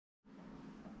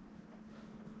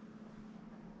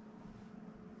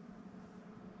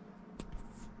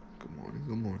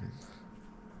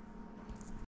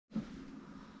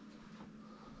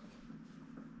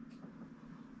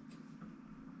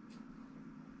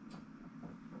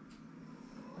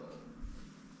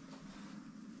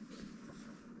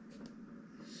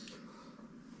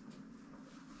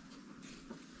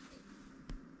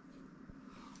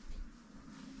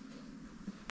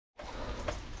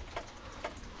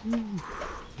Whew.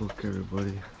 Look,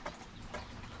 everybody,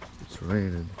 it's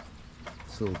raining.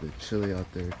 It's a little bit chilly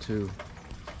out there too.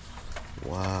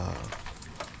 Wow.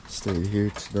 Stayed here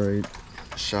tonight.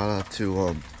 Shout out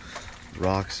to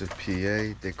Rocks of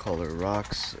PA. They call her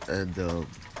Rocks, and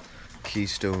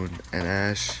Keystone and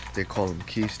Ash, they call them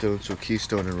Keystone. So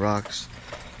Keystone and Rocks.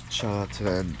 Shout out to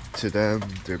them.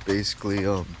 They're basically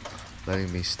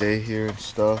letting me stay here and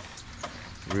stuff.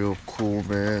 Real cool,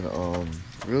 man.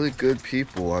 Really good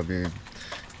people. I mean,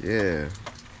 yeah,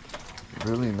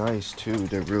 really nice too.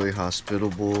 They're really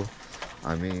hospitable.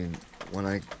 I mean,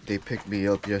 when they picked me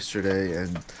up yesterday,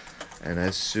 and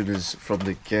as soon as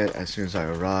as soon as I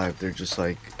arrived, they're just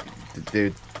like,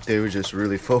 they were just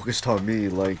really focused on me,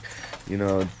 like, you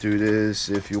know, do this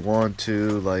if you want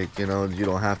to, like, you know, you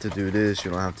don't have to do this,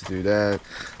 you don't have to do that.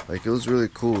 Like, it was really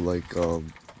cool. Like,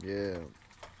 yeah.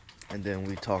 And then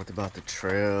we talked about the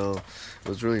trail. It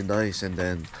was really nice. And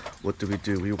then what did we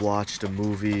do? We watched a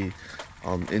movie,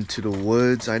 Into the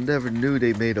Woods. I never knew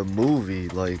they made a movie,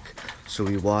 like, so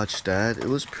we watched that. It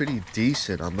was pretty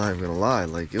decent, I'm not even gonna lie.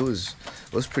 Like, it was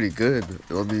pretty good.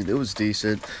 I mean, it was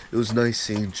decent. It was nice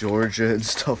seeing Georgia and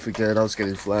stuff again. I was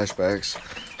getting flashbacks.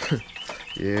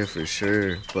 Yeah, for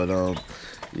sure. But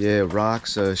yeah,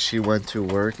 Rox, she went to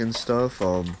work and stuff.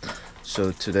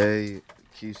 So today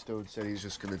Keystone said he's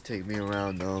just gonna take me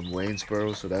around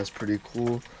Waynesboro, so that's pretty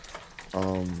cool.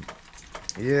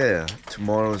 Yeah,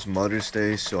 tomorrow's Mother's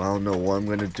Day, so I don't know what I'm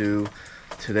gonna do.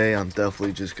 Today I'm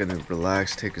definitely just gonna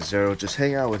relax, take a zero, just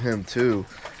hang out with him too,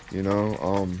 you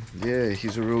know. Yeah,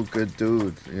 he's a real good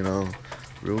dude, you know,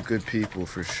 real good people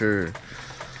for sure.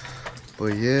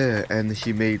 But yeah, and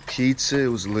he made pizza. It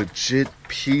was legit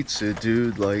pizza,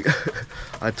 dude. Like,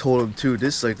 I told him too,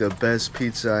 this is like the best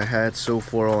pizza I had so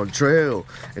far on trail.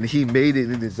 And he made it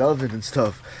in his oven and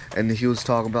stuff. And he was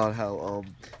talking about how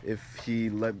if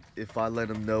I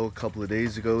let him know a couple of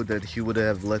days ago that he would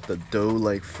have let the dough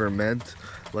like ferment.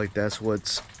 Like, that's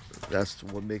what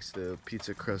makes the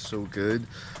pizza crust so good.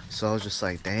 So I was just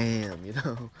like, damn, you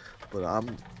know. But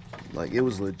like, it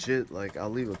was legit. Like, I'll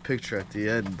leave a picture at the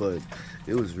end, but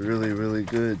it was really, really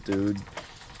good, dude.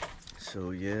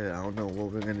 So yeah, I don't know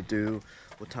what we're gonna do.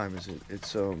 What time is it?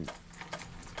 It's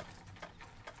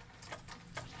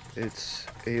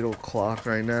 8 o'clock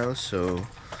right now, so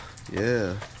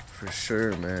yeah, for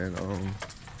sure, man.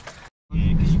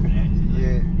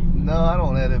 Yeah, no, I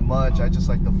don't edit much. I just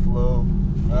like the flow.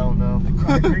 I don't know.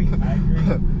 I agree.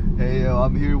 Hey,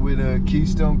 I'm here with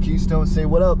Keystone. Keystone, say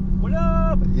what up. What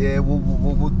up? Yeah,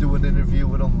 we'll do an interview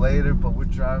with him later, but we're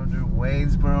driving through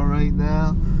Waynesboro right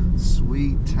now.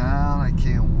 Sweet town, I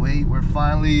can't wait. We're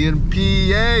finally in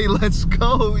PA. Let's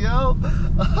go, yo.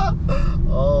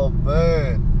 Oh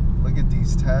man, look at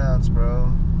these towns,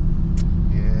 bro.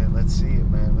 Yeah, let's see it,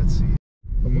 man. Let's see it.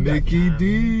 Mickey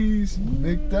D's,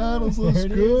 McDonald's, let's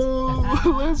go.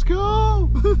 Let's go.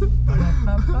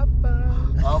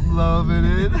 I'm loving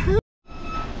it.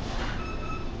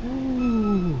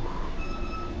 Ooh.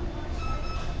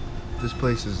 This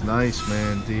place is nice,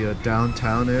 man. The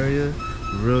downtown area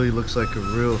really looks like a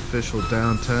real official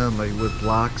downtown, like with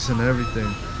blocks and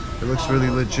everything. It looks really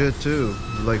legit too.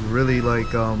 Like, really,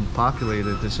 like,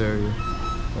 populated, this area.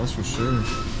 That's for sure.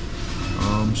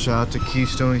 Shout out to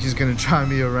Keystone. He's gonna drive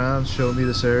me around, show me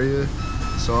this area.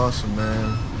 It's awesome,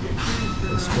 man.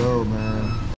 Let's go,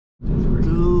 man. Dude,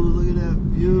 look at that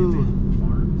view.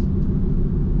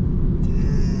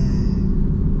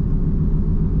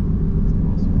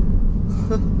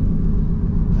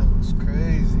 That looks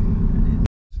crazy.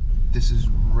 This is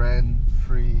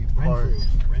Renfrew Park.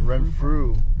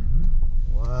 Renfrew.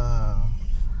 Wow.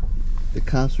 The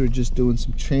cops were just doing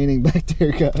some training back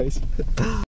there, guys.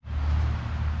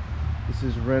 This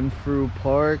is Renfrew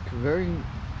Park. Very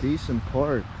decent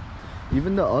park.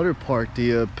 Even the other park,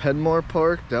 the Penmore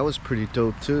Park, that was pretty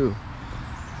dope too.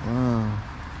 Wow.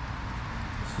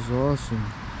 This is awesome.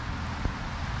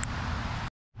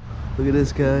 Look at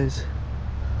this, guys.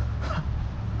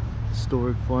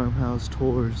 Historic farmhouse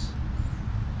tours.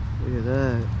 Look at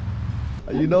that.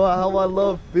 You know how I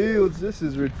love fields. This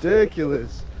is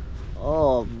ridiculous.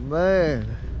 Oh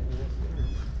man.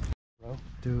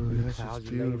 Dude, this is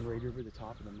beautiful. Right over the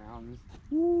top of the mountains.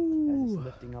 Woo. Just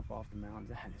lifting up off the mountains.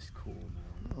 That is cool,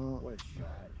 man. What a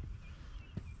shot.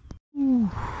 Woo.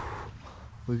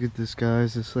 Look at this,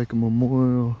 guys. It's like a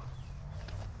memorial.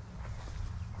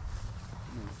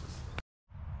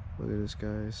 Look at this,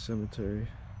 guys. Cemetery.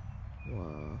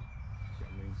 Wow.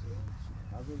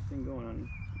 How's everything going on?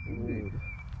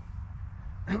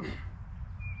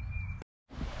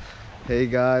 Hey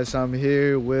guys, I'm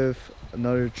here with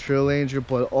another trail ranger,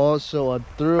 but also a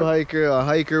thru hiker, a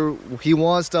hiker. He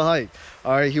wants to hike.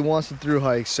 All right, he wants to thru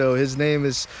hike. So his name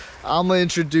is, I'm gonna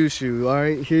introduce you. All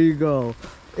right, here you go.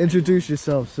 Introduce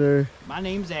yourself, sir. My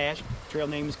name's Ash. Trail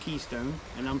name is Keystone,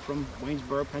 and I'm from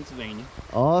Waynesboro, Pennsylvania.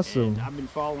 Awesome. And I've been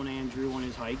following Andrew on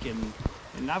his hike, and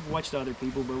I've watched other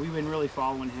people, but we've been really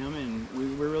following him, and we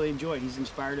really enjoy it. He's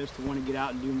inspired us to want to get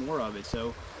out and do more of it.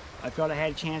 So I felt I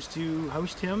had a chance to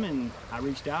host him, and I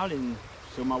reached out, and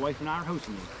so my wife and I are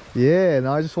hosting him. Yeah, and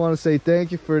I just want to say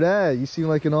thank you for that. You seem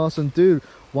like an awesome dude.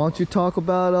 Why don't you talk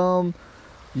about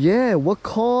yeah, what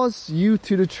caused you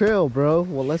to the trail, bro?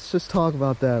 Well, let's just talk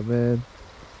about that, man.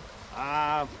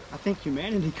 I think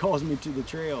humanity calls me to the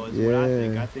trail is what I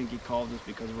think. I think it calls us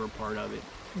because we're a part of it.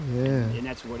 Yeah. And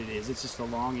that's what it is. It's just a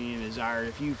longing and a desire.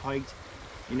 If you've hiked,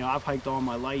 you know, I've hiked all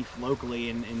my life locally,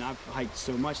 and I've hiked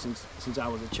so much since I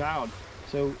was a child.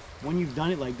 So when you've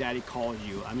done it like that, it calls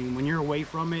you. I mean, when you're away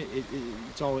from it,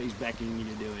 it's always beckoning you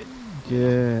to do it.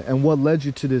 Yeah. And what led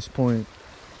you to this point?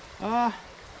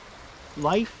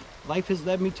 Life has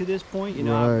led me to this point. You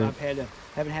know, right.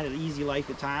 haven't had an easy life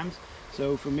at times.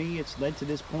 So for me, it's led to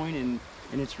this point, and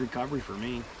it's recovery for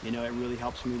me. You know, it really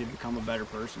helps me to become a better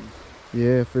person.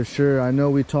 Yeah, for sure. I know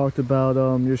we talked about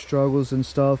your struggles and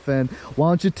stuff, and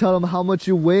why don't you tell them how much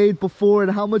you weighed before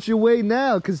and how much you weigh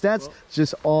now, because that's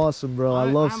just awesome, bro.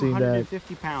 I love seeing that. I'm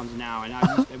 150 pounds now, and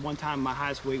at one time my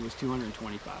highest weight was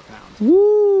 225 pounds.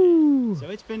 Woo! So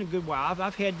it's been a good while.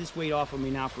 I've had this weight off of me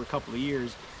now for a couple of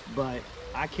years, but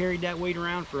I carried that weight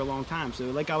around for a long time. So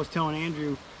like I was telling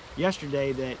Andrew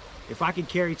yesterday, that if I could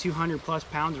carry 200 plus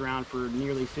pounds around for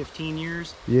nearly 15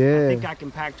 years, I think I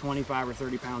can pack 25 or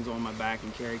 30 pounds on my back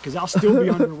and carry, because I'll still be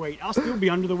underweight. I'll still be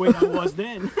under the weight I was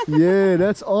then. Yeah,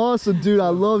 that's awesome, dude. I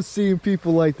love seeing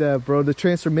people like that, bro. The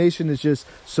transformation is just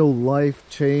so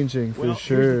life-changing, for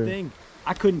sure. Here's the thing.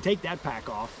 I couldn't take that pack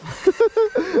off.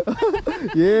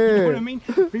 Yeah. You know what I mean?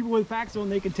 People with packs on,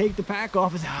 they can take the pack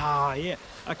off. It's, yeah.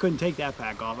 I couldn't take that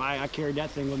pack off. I carried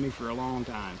that thing with me for a long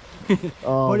time.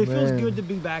 Oh, but it man. feels good to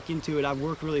be back into it. I've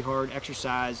worked really hard,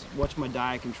 exercise, watch my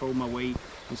diet, control my weight,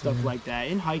 and stuff like that.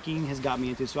 And hiking has got me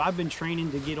into it. So I've been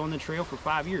training to get on the trail for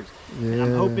 5 years. Yeah. And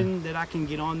I'm hoping that I can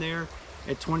get on there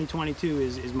at 2022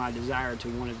 is my desire to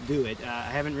want to do it. I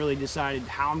haven't really decided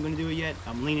how I'm going to do it yet.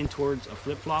 I'm leaning towards a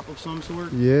flip-flop of some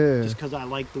sort. Yeah. Just because I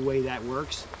like the way that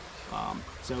works.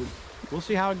 So we'll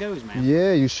see how it goes, man.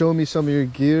 Yeah, you showed me some of your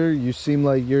gear. You seem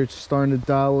like you're starting to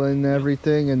dial in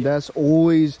everything, and that's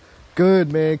always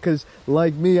good, man, because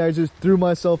like me, I just threw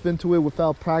myself into it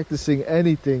without practicing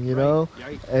anything, you know?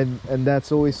 Right. And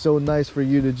that's always so nice for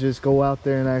you to just go out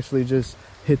there and actually just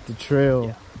hit the trail.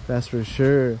 Yeah. That's for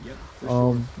sure. Yep, for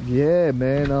sure. Yeah,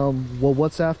 man. Well,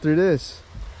 what's after this?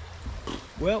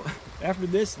 Well, after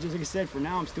this, just like I said, for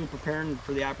now, I'm still preparing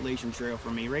for the Appalachian Trail for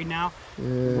me. Right now,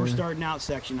 we're starting out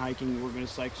section hiking. We're going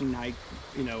to section hike,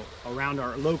 you know, around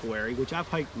our local area, which I've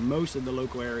hiked most of the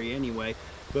local area anyway.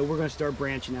 But we're going to start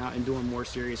branching out and doing more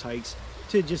serious hikes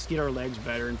to just get our legs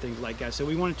better and things like that. So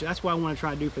we wanted to, that's what I want to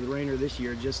try to do for the remainder of this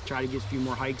year, just try to get a few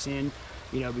more hikes in,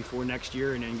 you know, before next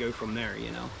year, and then go from there,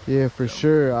 you know. Yeah, for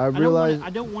sure. I realize I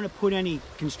don't want to put any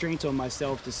constraints on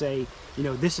myself to say, you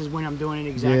know, this is when I'm doing it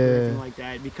exactly, or anything like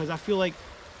that, because I feel like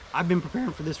I've been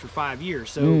preparing for this for 5 years.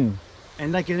 So,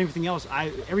 and like everything else,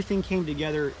 everything came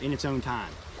together in its own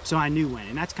time. So I knew when,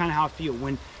 and that's kind of how I feel.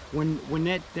 When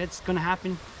that's going to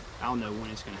happen, I'll know when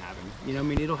it's going to happen. You know what I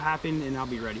mean? It'll happen, and I'll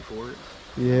be ready for it.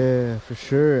 Yeah, for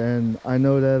sure. And I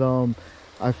know that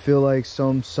I feel like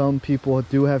some people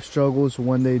do have struggles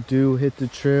when they do hit the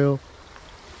trail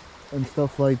and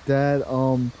stuff like that.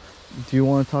 Do you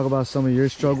want to talk about some of your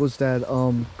struggles that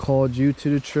called you to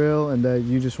the trail, and that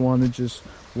you just want to just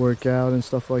work out and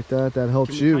stuff like that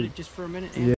helps you? Cut it just for a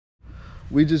minute? Yeah.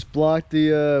 We just blocked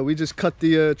the we just cut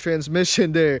the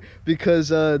transmission there because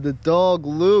the dog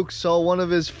Luke saw one of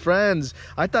his friends.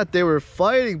 I thought they were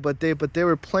fighting, but they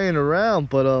were playing around.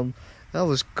 But that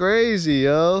was crazy,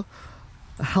 yo.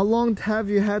 How long have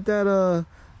you had that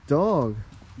dog?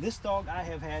 This dog I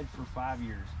have had for 5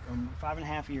 years,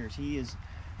 5.5 years. He is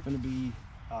going to be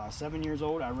 7 years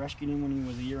old. I rescued him when he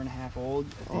was 1.5 years old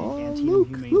at the Antietam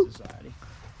Humane Society.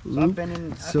 So I've been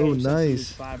in. So nice.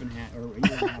 Since he was 5.5 or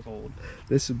 1.5 years old.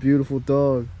 This is a beautiful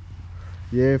dog.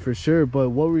 Yeah, for sure. But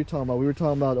what were we talking about? We were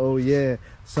talking about, oh yeah,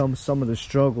 some of the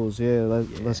struggles. Yeah,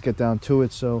 let's get down to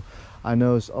it. So I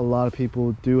know a lot of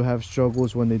people do have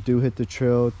struggles when they do hit the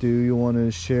trail. Do you want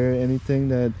to share anything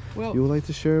that you would like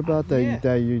to share about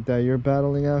that you're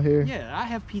battling out here? Yeah, I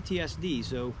have PTSD.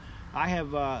 So I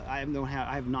have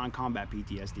non-combat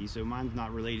PTSD, so mine's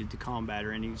not related to combat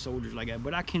or any soldiers like that,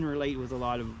 but I can relate with a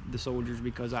lot of the soldiers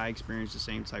because I experience the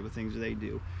same type of things that they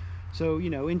do. So, you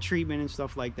know, in treatment and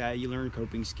stuff like that, you learn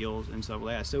coping skills and stuff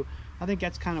like that. So I think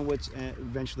that's kind of what's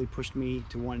eventually pushed me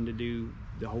to wanting to do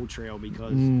the whole trail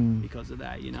because of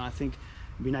that. You know, I think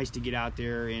it'd be nice to get out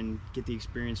there and get the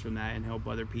experience from that and help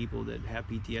other people that have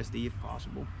PTSD if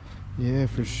possible. Yeah,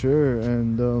 for sure.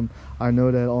 And I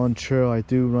know that on trail I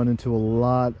do run into a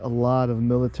lot of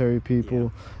military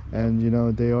people, and you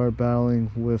know, they are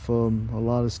battling with a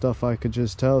lot of stuff. I could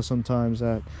just tell sometimes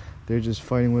that they're just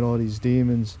fighting with all these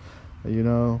demons, you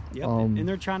know. And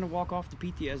they're trying to walk off the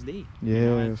PTSD. Yeah,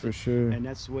 you know, for sure. And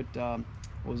that's what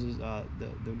was his, the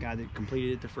guy that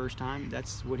completed it the first time.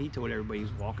 That's what he told everybody. He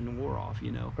was walking the war off,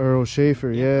 you know. Earl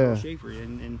Schaefer, yeah. Earl Schaefer,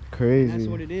 and crazy. And that's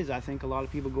what it is. I think a lot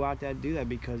of people go out there to do that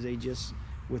because they just,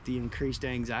 with the increased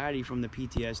anxiety from the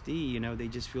PTSD, you know, they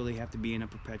just feel they have to be in a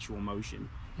perpetual motion.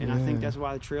 And I think that's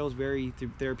why the trail is very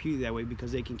therapeutic that way,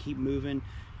 because they can keep moving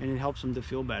and it helps them to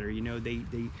feel better. You know, they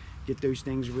get those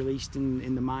things released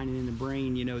in the mind and in the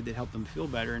brain, you know, that help them feel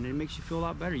better, and it makes you feel a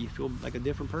lot better. You feel like a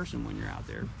different person when you're out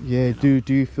there. Yeah, you know?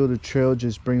 Do you feel the trail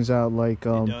just brings out like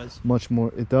it does. much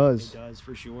more? It does. It does,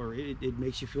 for sure. It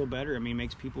makes you feel better. I mean, it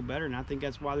makes people better, and I think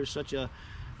that's why there's such a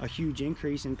huge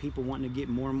increase in people wanting to get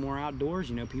more and more outdoors.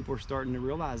 You know, people are starting to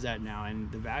realize that now,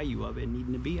 and the value of it, and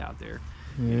needing to be out there.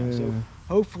 Yeah. You know, so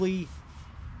hopefully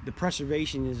the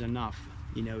preservation is enough,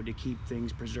 you know, to keep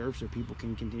things preserved so people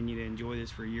can continue to enjoy this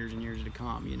for years and years to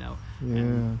come, you know. Yeah.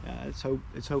 And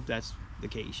let's hope that's the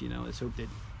case, you know. Let's hope that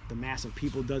the mass of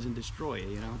people doesn't destroy it,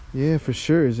 you know. Yeah, for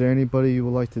sure. Is there anybody you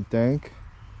would like to thank?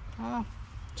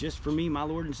 Just for me, my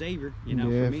Lord and Savior, you know.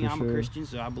 Yeah, for me, I'm sure. a Christian,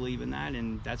 so I believe in that,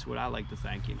 and that's what I like to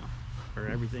thank, you know, for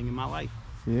everything in my life.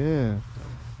 Yeah.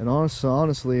 And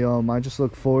honestly, I just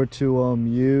look forward to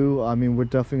you. I mean, we're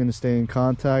definitely going to stay in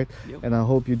contact, and I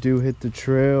hope you do hit the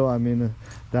trail. I mean,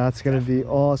 that's going to be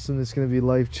awesome. It's going to be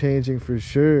life-changing for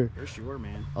sure. For sure,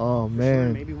 man. Oh, for man.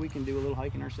 Sure. Maybe we can do a little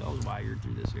hiking ourselves while you're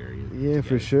through this area. Yeah, together.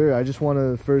 for sure. I just want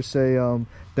to first say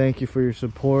thank you for your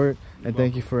support, and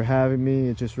thank you for having me.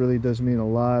 It just really does mean a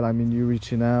lot. I mean, you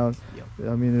reaching out.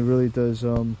 I mean, it really does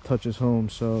touch us home.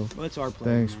 So, well, it's our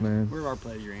pleasure. Thanks, man. We're our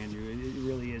pleasure, Andrew. It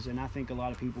really is, and I think a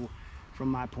lot of people, from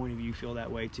my point of view, feel that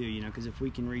way too. You know, because if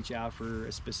we can reach out for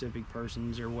a specific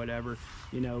persons or whatever,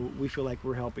 you know, we feel like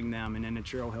we're helping them, and then the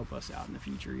trail will help us out in the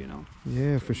future. You know.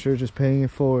 Yeah, for sure. Just paying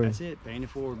it forward. That's it. Paying it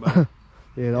forward, buddy.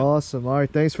 Yeah, awesome. All right,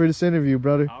 thanks for this interview,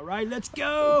 brother. All right, let's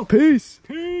go. Peace.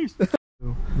 Peace.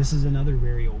 This is another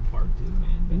very old park too,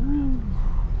 man. Been around.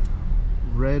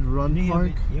 Red Run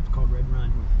Park? Yep, it's called Red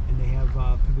Run. And they have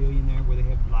a pavilion there where they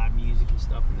have live music and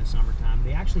stuff in the summertime.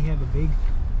 They actually have a big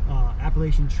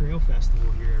Appalachian Trail Festival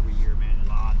here every year, man. A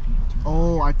lot of people turn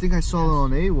Oh, I think I saw it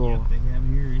on AWOL. Yep, they have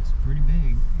here. It's pretty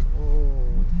big.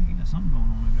 Oh. Hey, there's something going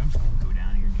on. I'm just going to go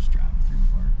down here and just drive through the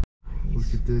park. Nice.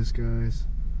 Look at this, guys.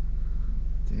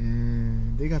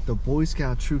 Damn, they got the Boy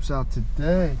Scout troops out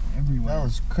today. Everywhere. That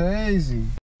was crazy.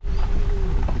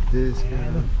 Look at this,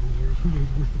 guys.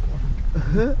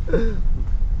 The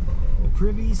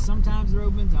privies, sometimes they're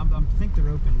open. I think they're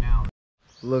open now.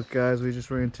 Look, guys, we just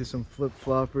ran into some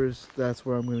flip-floppers. That's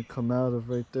where I'm going to come out of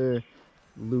right there.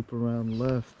 Loop around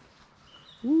left.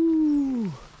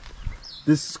 Woo!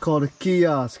 This is called a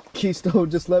kiosk. Keystone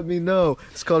just let me know.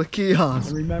 It's called a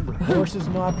kiosk. Remember, horses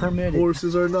not permitted.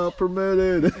 Horses are not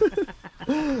permitted.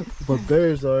 But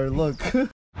bears are. Look. Look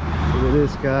at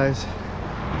this, guys.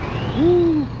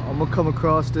 Woo! I'm going to come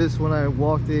across this when I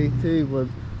walk the AT, but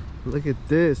look at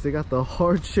this. They got the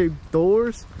heart-shaped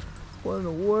doors. What in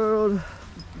the world?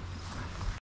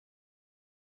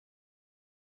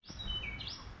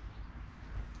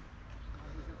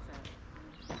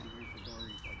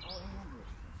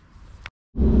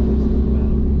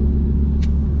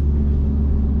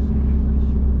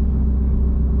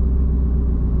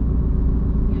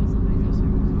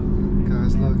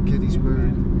 Guys, look,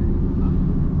 Gettysburg.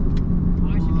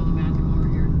 I should go to the bathroom over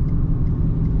here.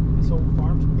 This old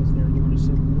farm was there during the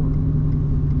Civil War.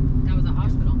 That was a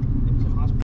hospital. It was a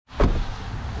hospital.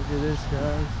 Look at this,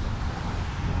 guys.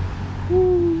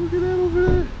 Woo, look at that over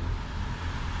there.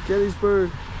 Gettysburg.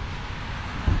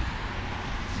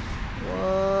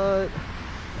 What?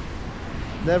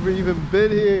 Never even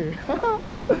been here.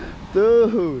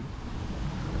 Dude.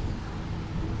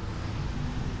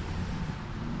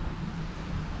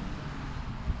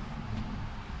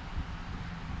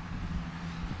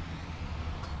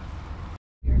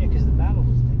 Yeah, because the battle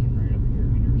was taken right up here. I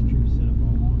mean, there was troops set up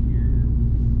all along here.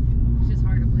 It's just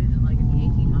hard to believe that, like in the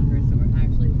 1800s, there were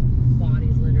actually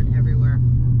bodies littered everywhere.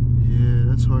 Yeah,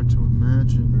 that's hard to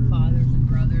imagine. Fathers and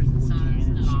brothers and With sons. cannons,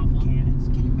 Isn't that shooting awful? cannons.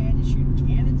 Can you imagine shooting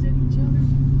cannons at each other?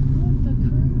 What the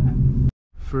crap?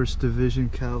 1st Division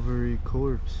Cavalry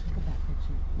Corps. Look at that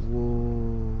picture.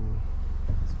 Whoa.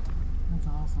 That's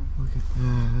awesome. Look at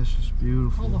that. That's just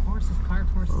beautiful. Oh, the horses, carved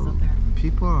horses up there.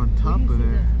 People are on top of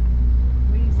there.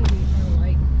 Where do you see the eternal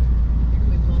light? You're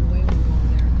going to be blown away when we go over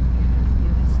there.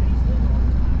 Yeah, it stays lit all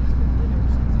the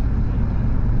time.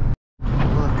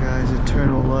 Look, guys,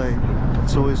 eternal light.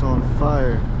 It's always on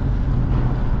fire.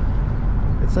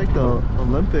 It's like the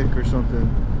Olympic or something.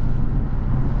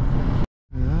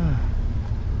 Yeah.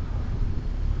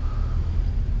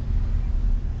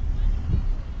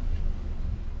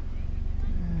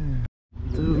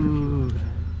 Dude,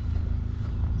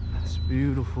 that's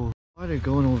beautiful. Why are they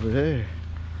going over there?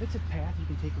 It's a path you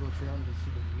can take a little trail and just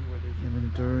see the view where there's An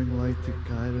enduring light to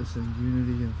guide us in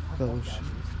unity and fellowship.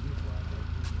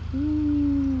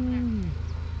 Ooh.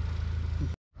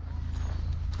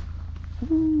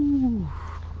 Ooh.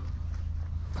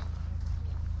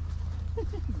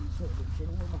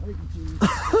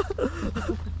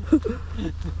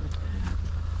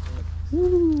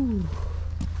 Ooh.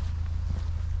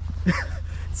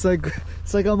 It's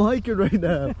like I'm hiking right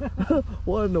now.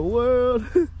 What in the world?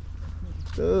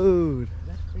 Dude.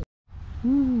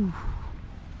 Ooh.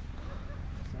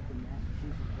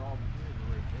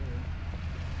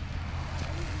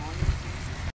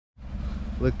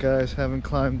 Look, guys, haven't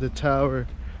climbed the tower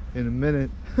in a minute.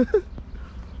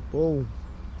 Whoa.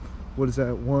 What is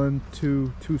that?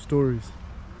 Two stories.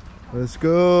 Let's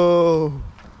go.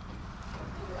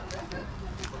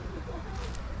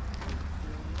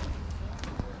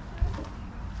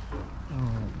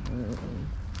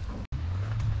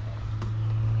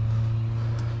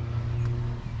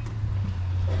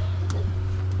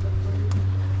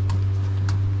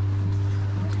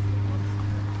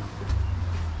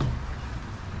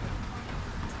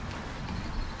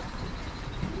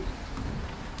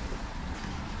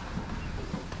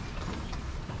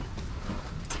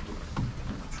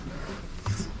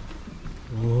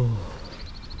 Whoa.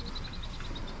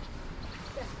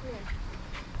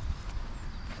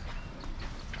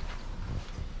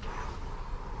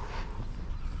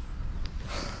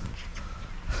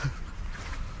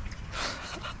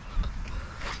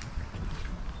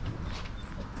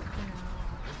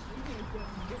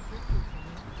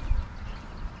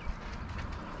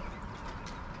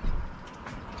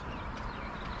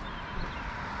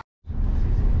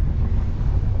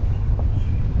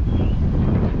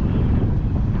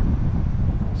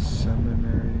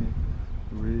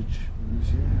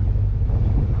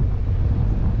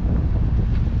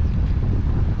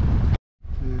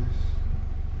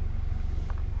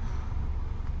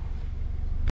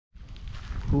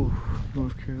 Ooh,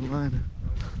 North Carolina.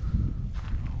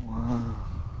 Wow.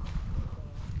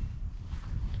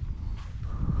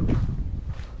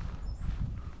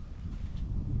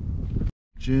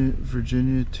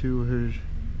 Virginia to her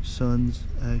sons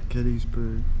at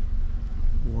Gettysburg.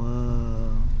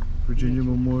 Wow. Virginia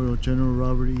Memorial, General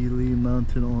Robert E. Lee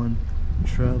mounted on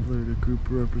Traveler. The group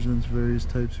represents various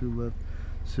types who left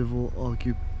civil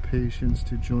occupations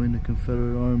to join the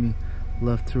Confederate Army.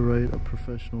 Left to right, a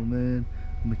professional man,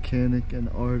 a mechanic, an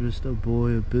artist, a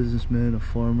boy, a businessman, a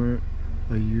farmer,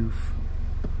 a youth.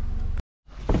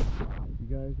 You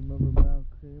guys remember Mount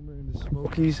Kramer in the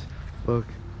Smokies? Look.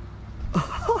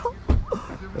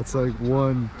 That's like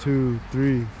 1, 2,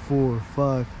 3, 4,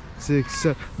 5, 6,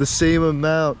 7. The same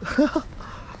amount.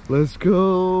 Let's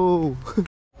go.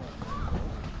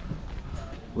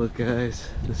 Look, guys,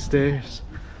 the stairs.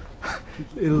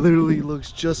 It literally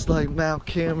looks just like Mount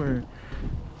Kramer.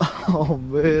 Oh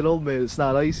man, it's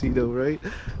not icy though, right?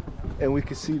 And we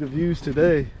can see the views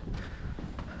today.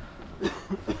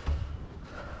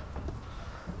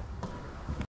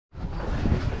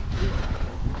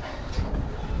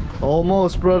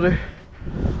 Almost, brother.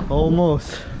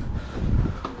 Almost.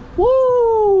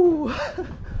 Woo!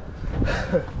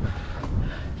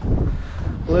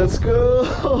 Let's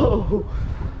go!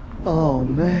 Oh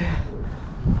man.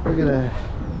 Look at that.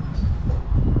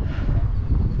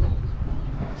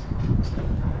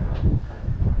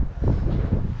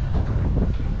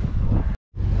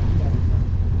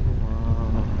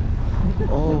 Wow.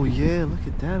 Oh yeah, look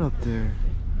at that up there.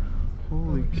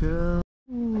 Holy cow.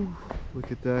 Ooh.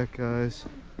 Look at that, guys.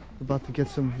 About to get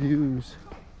some views.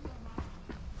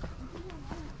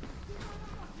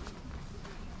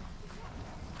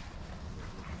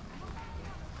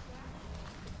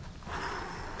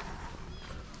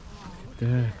 Look at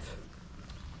that.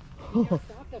 Oh.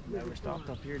 Never stopped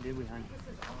up here, did we, honey?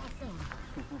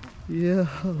 Yeah.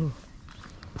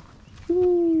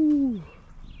 Woo.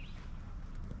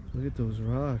 Look at those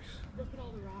rocks. Look at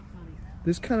all the rocks, honey.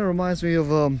 This kind of reminds me of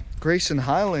Grayson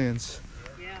Highlands.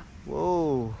 Yeah.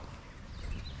 Whoa.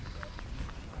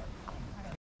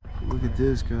 Look at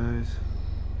this, guys.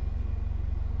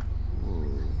 Whoa.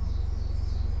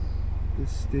 The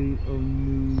state of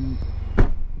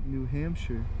New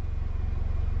Hampshire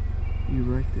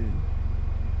erected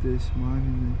this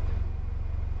monument.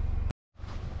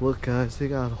 Look, guys, they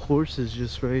got horses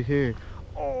just right here.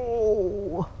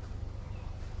 Oh,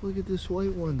 look at this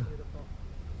white one.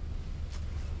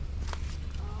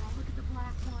 Oh, look at the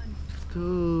black one.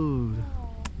 Dude.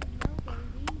 Oh, hello,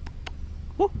 baby.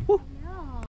 Woo, woo.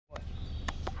 Hello.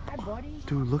 Hi, buddy.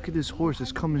 Dude, look at this horse.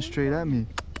 It's coming straight at me.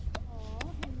 Oh,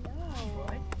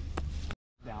 hello.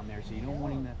 Down there, so you don't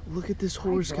want him to. Look at this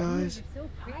horse, guys. It's so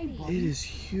pretty. It is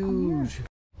huge.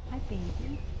 Hi,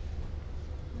 baby.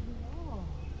 Hello.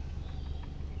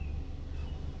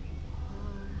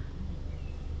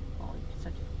 Oh, you're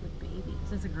such a good baby. Is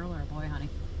this a girl or a boy, honey?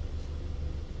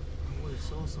 I would have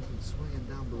saw something swinging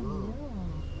down below.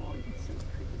 Oh, it's so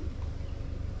pretty.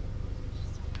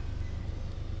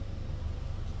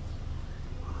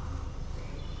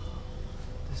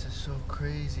 This is so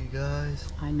crazy,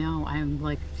 guys. I know. I'm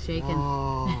like shaking.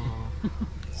 Oh, oh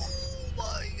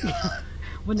my God.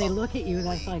 When they look at you,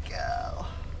 that's like, Cow.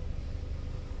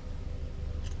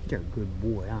 You're a good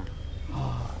boy, huh?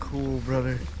 Oh, cool,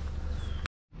 brother.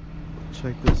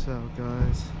 Check this out,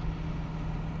 guys.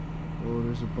 Oh,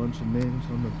 there's a bunch of names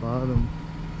on the bottom.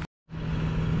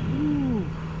 Ooh.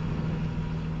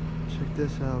 Check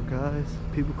this out, guys.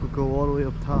 People could go all the way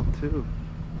up top, too.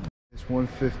 It's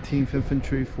 115th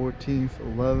Infantry, 14th,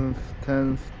 11th,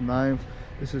 10th, 9th.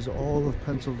 This is all of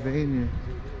Pennsylvania.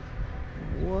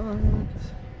 What?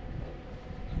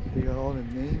 They got all the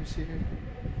names here.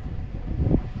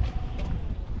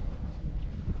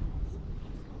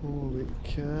 Holy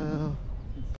cow.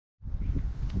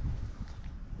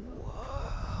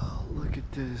 Wow, look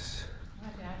at this.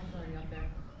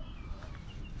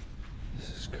 This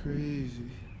is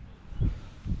crazy.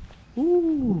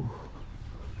 Ooh.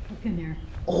 look in there.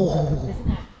 Oh, Isn't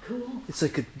that cool? it's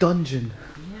like a dungeon.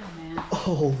 Yeah, man.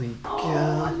 Holy Oh,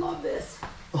 I cow. love this.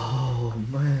 Oh,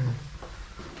 man.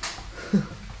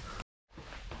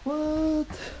 What?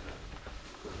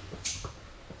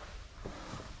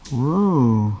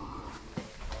 Whoa.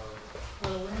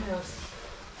 Little windows.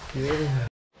 Yeah.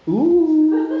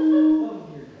 Ooh.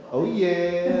 Oh,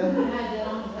 yeah.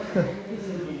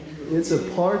 It's a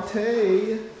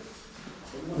party.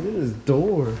 Look at this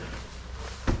door.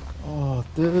 Oh,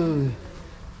 dude.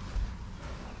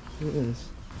 Look at this.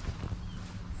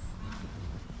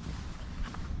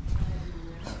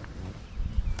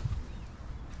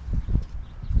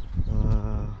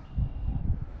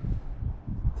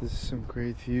 This is some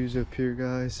great views up here,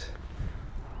 guys.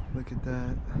 Look at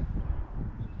that.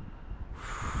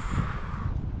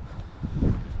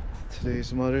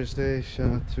 Today's Mother's Day.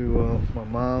 Shout out to my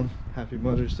mom. Happy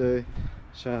Mother's Day.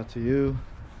 Shout out to you.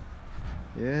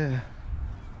 Yeah.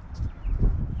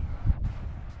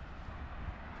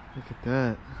 Look at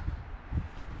that.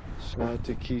 Shout out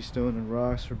to Keystone and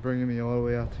Rocks for bringing me all the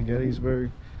way out to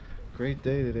Gettysburg. Great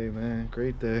day today, man.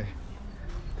 Great day.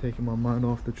 Taking my mind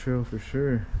off the trail for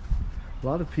sure. A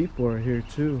lot of people are here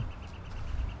too.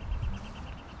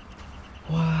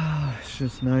 Wow, it's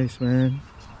just nice, man.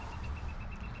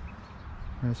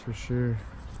 That's for sure.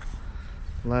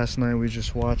 Last night we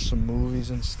just watched some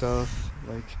movies and stuff.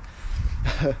 Like,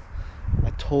 I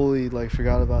totally like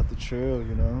forgot about the trail,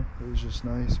 you know? It was just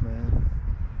nice, man.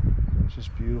 It's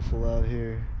just beautiful out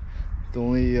here. The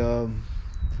only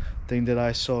thing that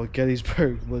I saw at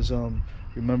Gettysburg was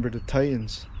Remember the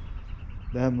Titans.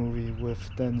 That movie with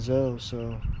Denzel,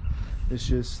 so it's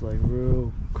just like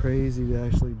real crazy to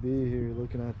actually be here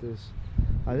looking at this.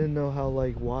 I didn't know how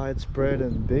like widespread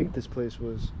and big this place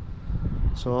was.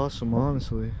 It's awesome,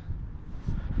 honestly.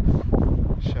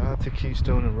 Shout out to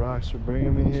Keystone and Rocks for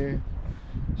bringing me here.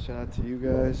 Shout out to you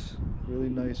guys. Really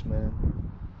nice, man.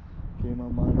 Getting my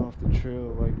mind off the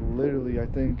trail. Like literally, I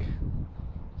think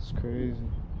it's crazy.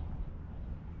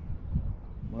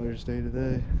 Mother's Day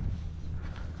today.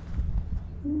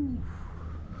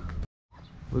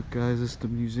 Look, guys, it's the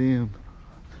museum.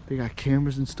 They got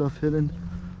cameras and stuff hidden.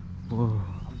 Whoa.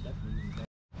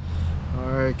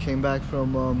 Alright, came back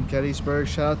from Gettysburg.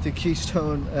 Shout out to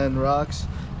Keystone and Rocks.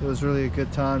 It was really a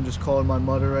good time. Just calling my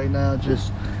mother right now.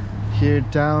 Just here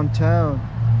downtown.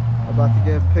 About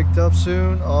to get picked up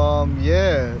soon.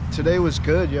 Yeah, today was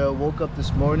good, yo. Woke up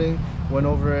this morning, went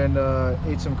over and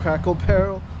ate some Crackle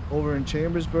Barrel over in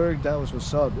Chambersburg. That was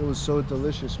what's up. It was so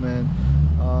delicious, man.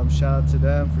 Shout out to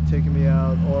them for taking me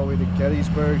out all the way to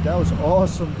Gettysburg. That was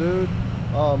awesome, dude.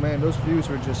 Oh man, those views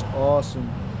were just awesome.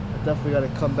 I definitely got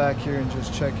to come back here and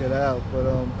just check it out. But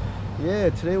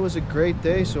Yeah, today was a great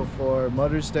day so far.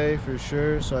 Mother's Day for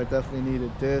sure, so I definitely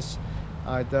needed this.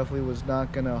 I definitely was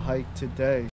not gonna hike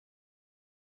today,